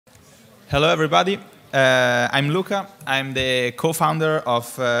Hello, everybody. I'm Luca. I'm the co-founder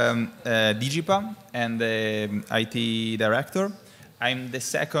of Digipa and the IT director. I'm the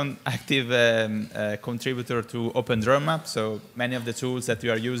second active contributor to Open Drone Map, so many of the tools that we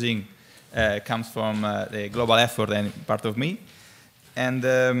are using comes from the global effort and part of me.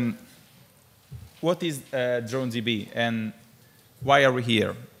 And what is DroneDB and why are we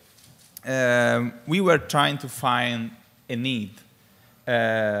here? We were trying to find a need.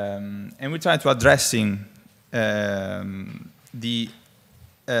 And we try to addressing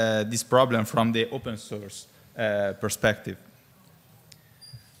this problem from the open source perspective.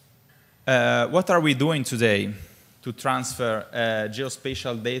 What are we doing today to transfer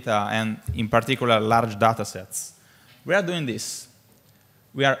geospatial data and, in particular, large data sets? We are doing this.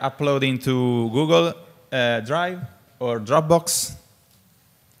 We are uploading to Google Drive or Dropbox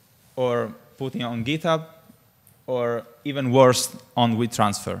or putting on GitHub, or even worse, on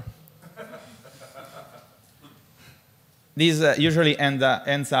WeTransfer. This usually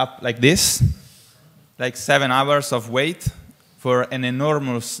ends up like this, like 7 hours of wait for an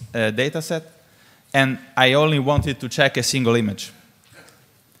enormous data set, and I only wanted to check a single image.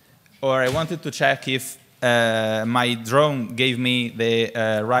 Or I wanted to check if my drone gave me the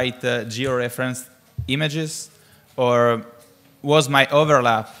right georeferenced images, or was my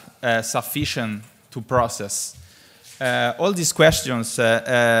overlap sufficient to process. All these questions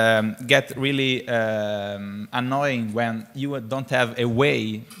get really annoying when you don't have a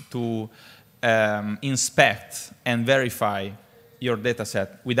way to inspect and verify your dataset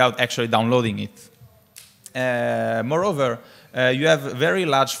without actually downloading it. Moreover, you have very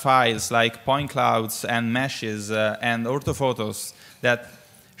large files like point clouds and meshes and orthophotos that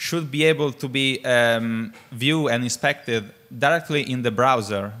should be able to be viewed and inspected directly in the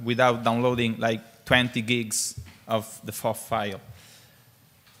browser without downloading like 20 gigs of the FOSS file.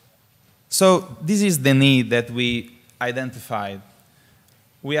 So this is the need that we identified.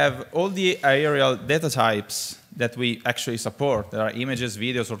 We have all the aerial data types that we actually support. There are images,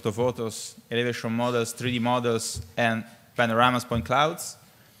 videos, orthophotos, elevation models, 3D models, and panoramas, point clouds.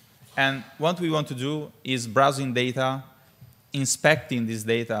 And what we want to do is browsing data, inspecting this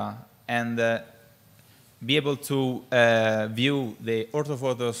data, and be able to view the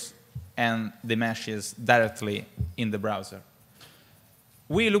orthophotos and the meshes directly in the browser.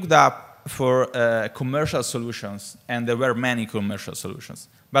 We looked up for commercial solutions, and there were many commercial solutions,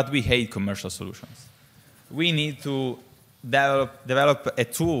 but we hate commercial solutions. We need to develop a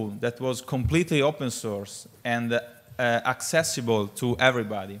tool that was completely open source and accessible to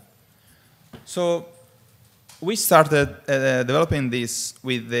everybody. So we started developing this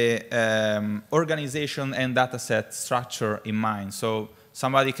with the organization and dataset structure in mind. So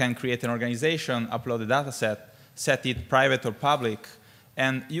somebody can create an organization, upload a data set it private or public,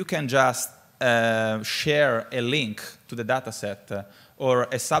 and you can just share a link to the data set or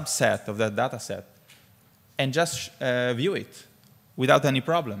a subset of that data set and just view it without any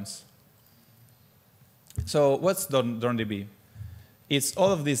problems. So what's DroneDB? It's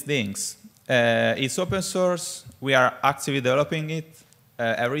all of these things. It's open source. We are actively developing it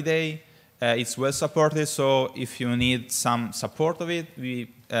every day. It's well supported, so if you need some support of it, we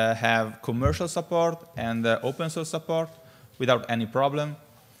have commercial support and open source support without any problem.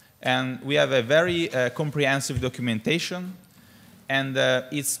 And we have a very comprehensive documentation, and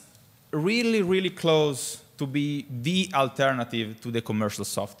it's really, really close to be the alternative to the commercial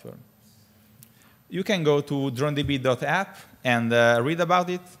software. You can go to dronedb.app and read about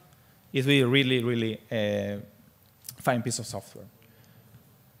it. It will be really, really a fine piece of software.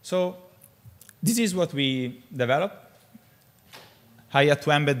 So this is what we developed. I had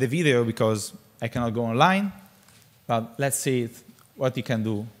to embed the video because I cannot go online, but let's see what you can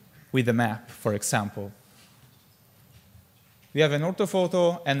do with the map, for example. We have an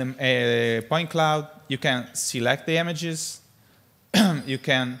orthophoto and a point cloud. You can select the images. You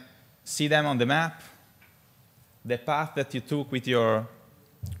can see them on the map, the path that you took with your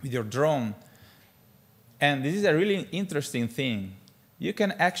drone. And this is a really interesting thing. You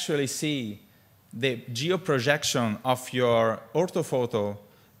can actually see the geoprojection of your orthophoto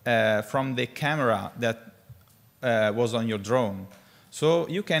from the camera that was on your drone. So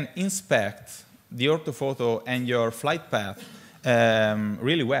you can inspect the orthophoto and your flight path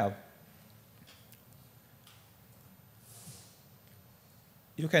really well.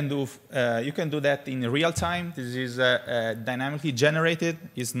 You can do that in real time. This is dynamically generated.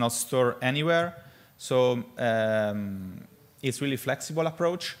 It's not stored anywhere. So it's really flexible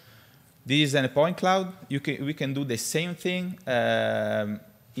approach. This is a point cloud. We can do the same thing.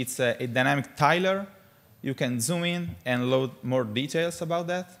 It's a dynamic tiler. You can zoom in and load more details about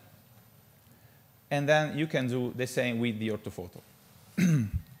that. And then you can do the same with the orthophoto.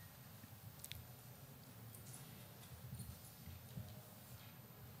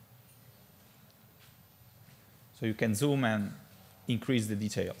 So you can zoom and increase the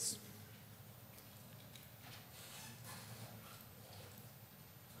details.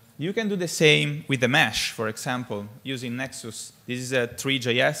 You can do the same with the mesh, for example, using Nexus. This is a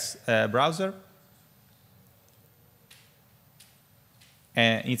 3JS browser.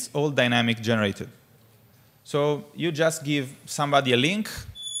 And it's all dynamic generated. So you just give somebody a link,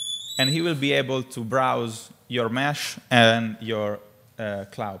 and he will be able to browse your mesh and your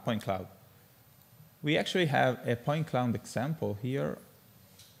point cloud. We actually have a point cloud example here.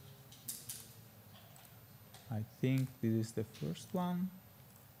 I think this is the first one.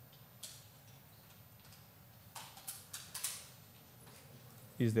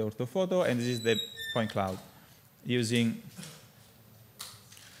 This is the orthophoto, and this is the point cloud using.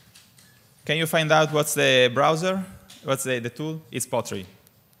 Can you find out what's the browser? What's the tool? It's Pottery.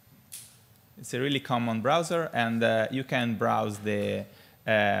 It's a really common browser, and you can browse the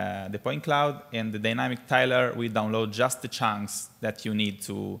point cloud, and the dynamic tiler will download just the chunks that you need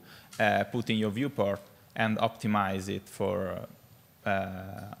to put in your viewport and optimize it for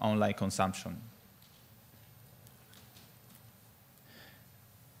online consumption.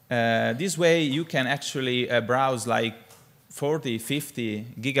 This way, you can actually browse like 40, 50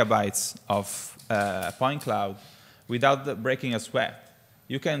 gigabytes of point cloud without breaking a sweat.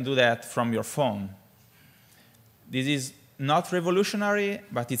 You can do that from your phone. This is not revolutionary,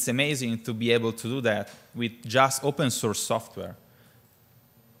 but it's amazing to be able to do that with just open source software.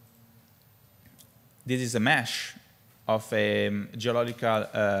 This is a mesh of a geological,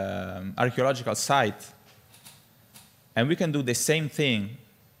 archaeological site. And we can do the same thing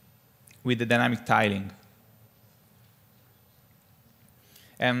with the dynamic tiling.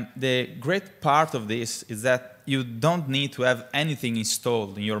 And the great part of this is that you don't need to have anything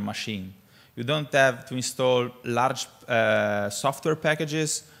installed in your machine. You don't have to install large software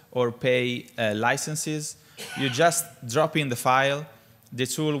packages or pay licenses. You just drop in the file, the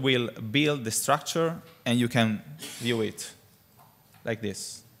tool will build the structure, and you can view it like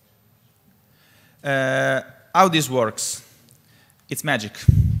this. How this works? It's magic.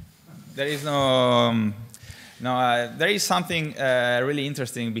 There is there is something really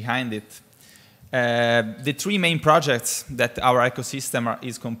interesting behind it. The three main projects that our ecosystem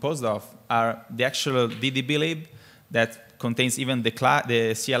is composed of are the actual DDB lib that contains even the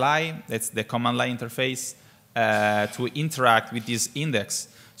CLI, that's the command line interface, to interact with this index.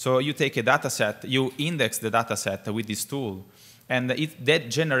 So you take a data set, you index the data set with this tool, and that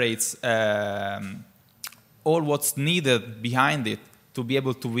generates all what's needed behind it to be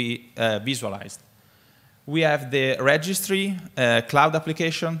able to be visualized. We have the registry cloud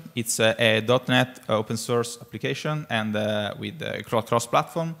application. It's a .NET open source application, and with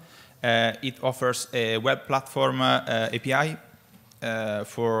cross-platform. It offers a web platform API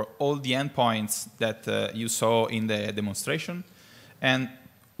for all the endpoints that you saw in the demonstration. And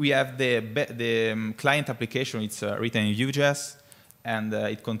we have the client application. It's written in Vue.js, and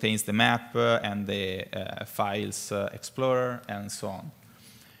it contains the map and the files explorer and so on.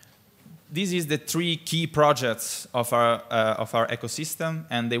 These is the three key projects of our ecosystem,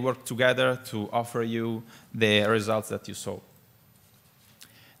 and they work together to offer you the results that you saw.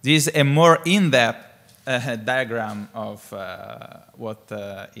 This is a more in-depth diagram of what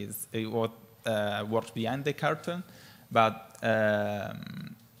works behind the curtain, but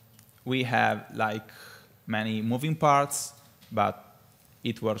we have like many moving parts, but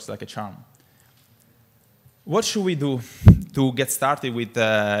it works like a charm. What should we do to get started with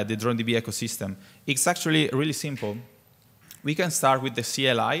the DroneDB ecosystem? It's actually really simple. We can start with the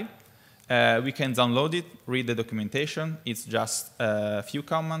CLI. We can download it, read the documentation. It's just a few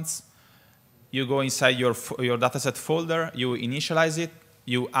commands. You go inside your dataset folder, you initialize it,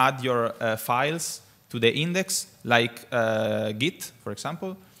 you add your files to the index, like Git, for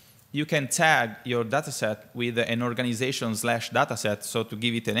example. You can tag your dataset with an organization/dataset, so to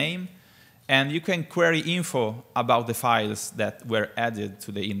give it a name. And you can query info about the files that were added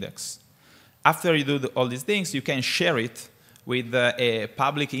to the index. After you do all these things, you can share it with a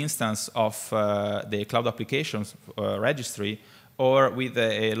public instance of the cloud applications registry, or with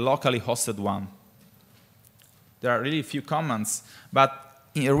a locally hosted one. There are really few commands, but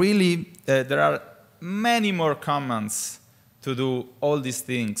really there are many more commands to do all these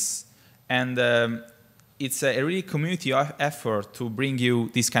things. And it's a really community effort to bring you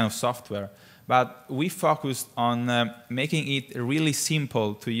this kind of software. But we focused on making it really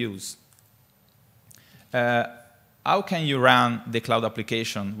simple to use. how can you run the cloud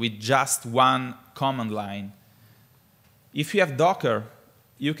application with just one command line? If you have Docker,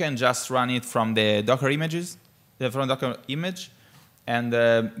 you can just run it from the Docker images, from Docker image, and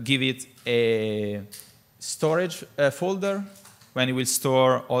give it a storage folder when it will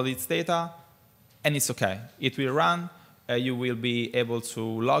store all its data, and it's OK. It will run. You will be able to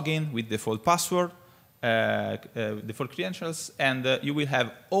log in with default password, default credentials, and you will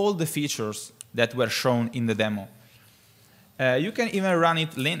have all the features that were shown in the demo. You can even run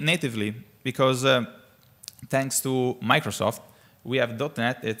it natively, because thanks to Microsoft, we have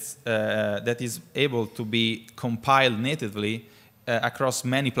 .NET that is able to be compiled natively across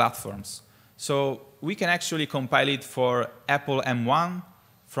many platforms. So we can actually compile it for Apple M1,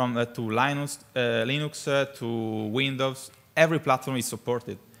 to Linux to Windows. Every platform is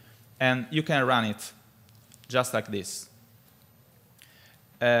supported. And you can run it just like this.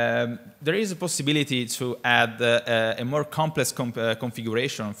 There is a possibility to add a more complex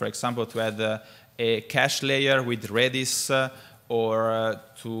configuration, for example, to add a cache layer with Redis, or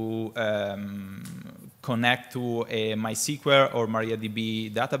to connect to a MySQL or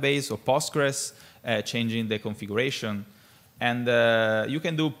MariaDB database or Postgres, changing the configuration. And you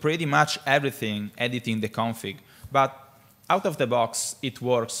can do pretty much everything editing the config. But out of the box, it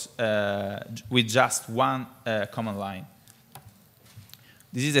works with just one command line.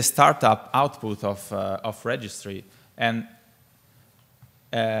 This is a startup output of registry. And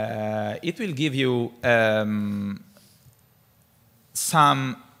it will give you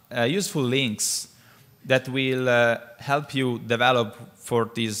some useful links that will help you develop for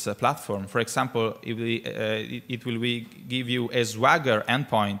this platform. For example, it will give you a Swagger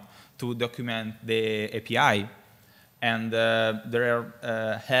endpoint to document the API. And there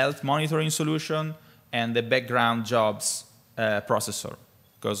are health monitoring solution and the background jobs processor.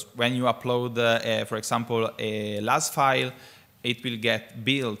 Because when you upload, for example, a LAS file, it will get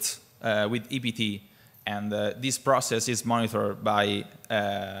built with EPT. And this process is monitored by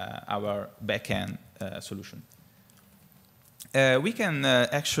our backend solution. We can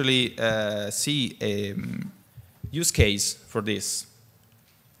actually see a use case for this.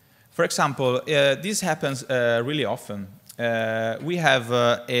 For example, this happens really often. We have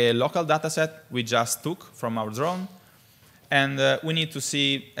a local data set we just took from our drone, and we need to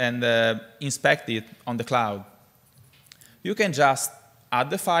see and inspect it on the cloud. You can just add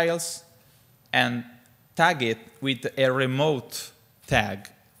the files and tag it with a remote tag,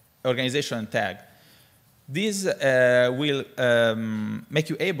 organization tag. This will make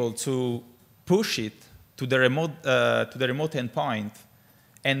you able to push it to the remote endpoint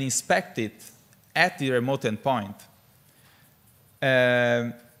and inspect it at the remote endpoint.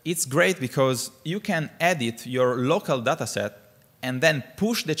 It's great because you can edit your local dataset and then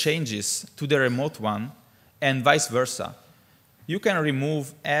push the changes to the remote one, and vice versa. You can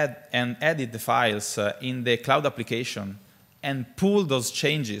remove, add, and edit the files in the cloud application and pull those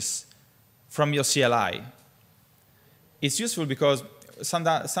changes from your CLI. It's useful because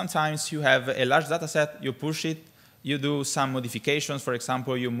sometimes you have a large dataset, you push it, you do some modifications. For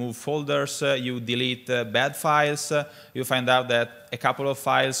example, you move folders, you delete bad files, you find out that a couple of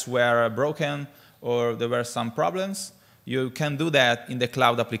files were broken or there were some problems. You can do that in the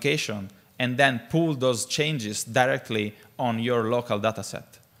cloud application and then pull those changes directly on your local dataset.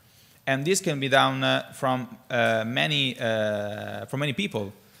 And this can be done from many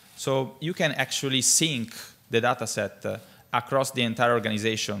people. So you can actually sync the dataset across the entire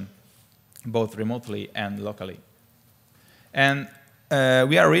organization, both remotely and locally. And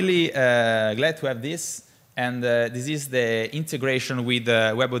we are really glad to have this. And this is the integration with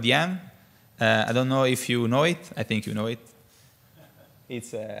WebODM. I don't know if you know it. I think you know it.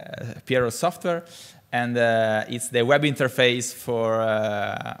 It's Piero software. And it's the web interface for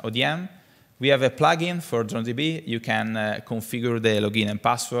ODM. We have a plugin for DroneDB. You can configure the login and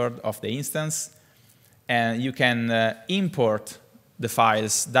password of the instance. And you can import the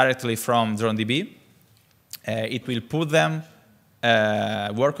files directly from DroneDB. It will put them,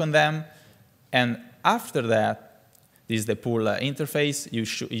 work on them, and after that, this is the pull interface. You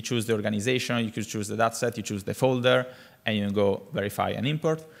choose the organization, you can choose the dataset, you choose the folder, and you can go verify and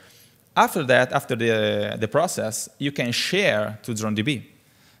import. After that, after the process, you can share to DroneDB.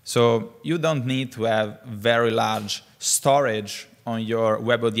 So you don't need to have very large storage on your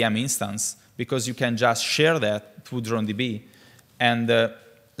WebODM instance, because you can just share that to DroneDB and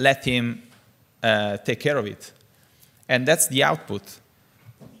let him take care of it. And that's the output.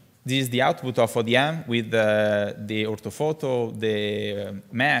 This is the output of ODM with the orthophoto, the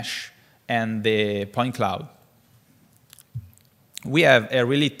mesh, and the point cloud. We have a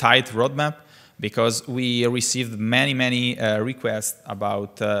really tight roadmap, because we received many requests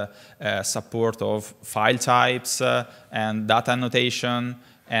about support of file types and data annotation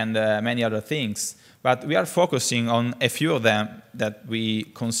and many other things. But we are focusing on a few of them that we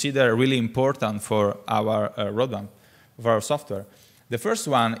consider really important for our roadmap, for our software. The first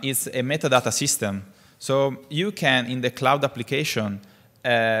one is a metadata system. So you can, in the cloud application,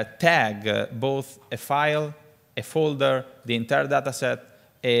 tag both a file, a folder, the entire data set,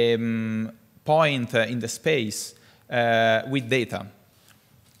 a point in the space with data.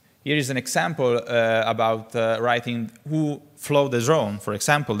 Here is an example about writing who flew the drone, for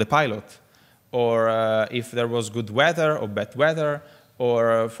example, the pilot, or if there was good weather or bad weather,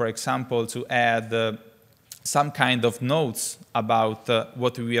 or, for example, to add some kind of notes about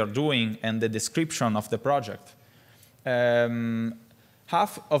what we are doing and the description of the project.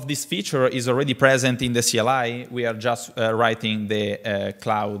 Half of this feature is already present in the CLI. We are just writing the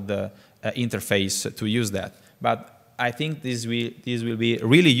cloud interface to use that. But I think this will be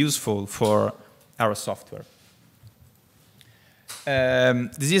really useful for our software.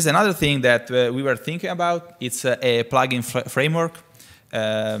 This is another thing that we were thinking about. It's a plugin framework.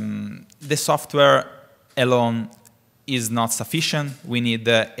 The software alone is not sufficient. We need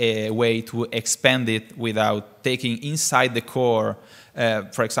a way to expand it without taking inside the core,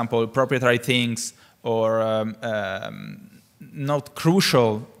 for example, proprietary things or not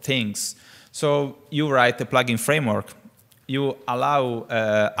crucial things. So you write a plugin framework. You allow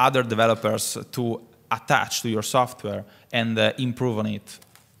other developers to attach to your software and improve on it.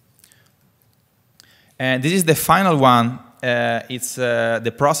 And this is the final one. It's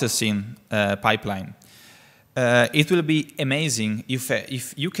the processing pipeline. It will be amazing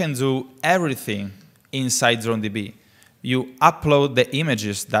if you can do everything inside DroneDB. You upload the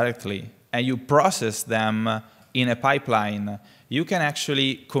images directly, and you process them in a pipeline. You can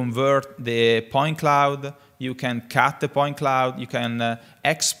actually convert the point cloud. You can cut the point cloud. You can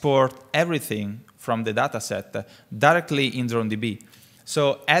export everything from the dataset directly in DroneDB.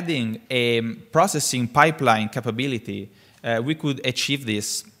 So adding a processing pipeline capability, we could achieve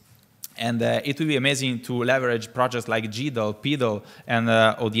this. And it will be amazing to leverage projects like GDAL, PDAL, and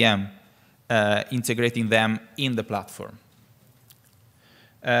ODM, integrating them in the platform.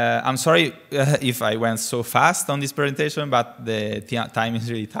 I'm sorry if I went so fast on this presentation, but the time is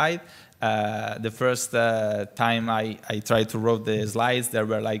really tight. The first time I tried to write the slides, there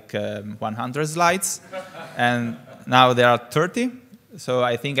were like 100 slides, and now there are 30. So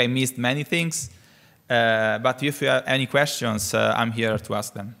I think I missed many things. But if you have any questions, I'm here to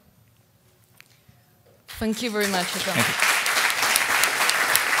ask them. Thank you very much, Luca. Thank you.